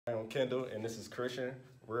I'm Kendall, and this is Christian.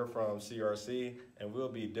 We're from CRC, and we'll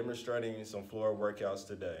be demonstrating some floor workouts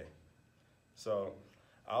today. So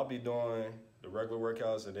I'll be doing the regular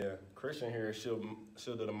workouts, and then Christian here, she'll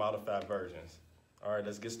do the modified versions. All right,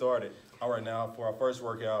 let's get started. All right, now for our first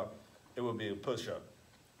workout, it will be a push-up.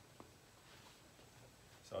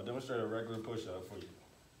 So I'll demonstrate a regular push-up for you.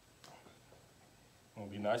 Gonna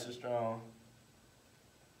be nice and strong,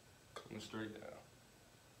 coming straight down.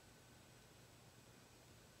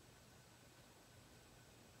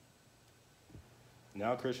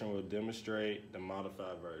 Now Christian will demonstrate the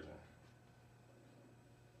modified version.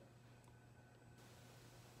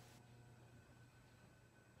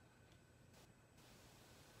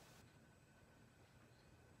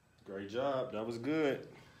 Great job, that was good.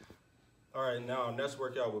 All right, now our next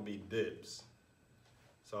workout will be dips.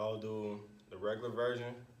 So I'll do the regular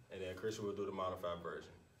version, and then Christian will do the modified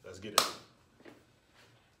version. Let's get it. So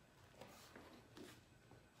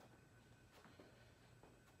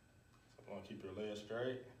I'm gonna keep your legs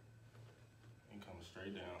straight and come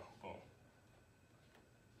straight down, boom.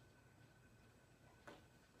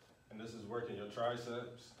 And this is working your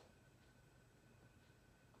triceps.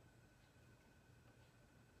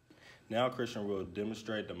 Now Christian will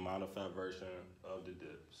demonstrate the modified version of the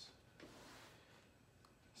dips.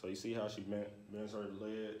 So you see how she bends her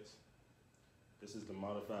legs? This is the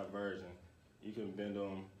modified version. You can bend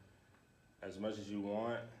them as much as you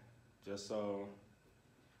want, just so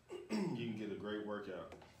you can get a great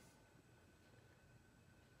workout.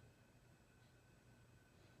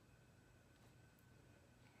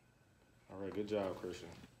 All right, good job, Christian.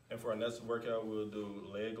 And for our next workout, we'll do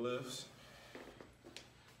leg lifts.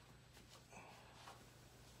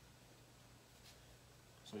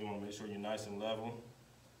 So you want to make sure you're nice and level.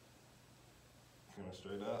 Coming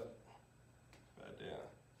straight up, back down.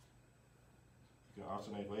 You can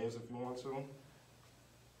alternate legs if you want to. All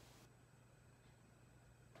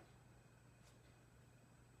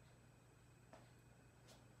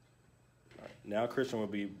right, now Christian will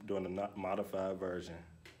be doing the modified version.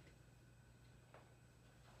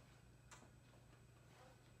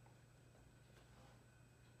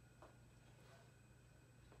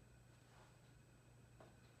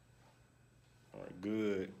 All right,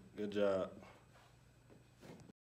 good job.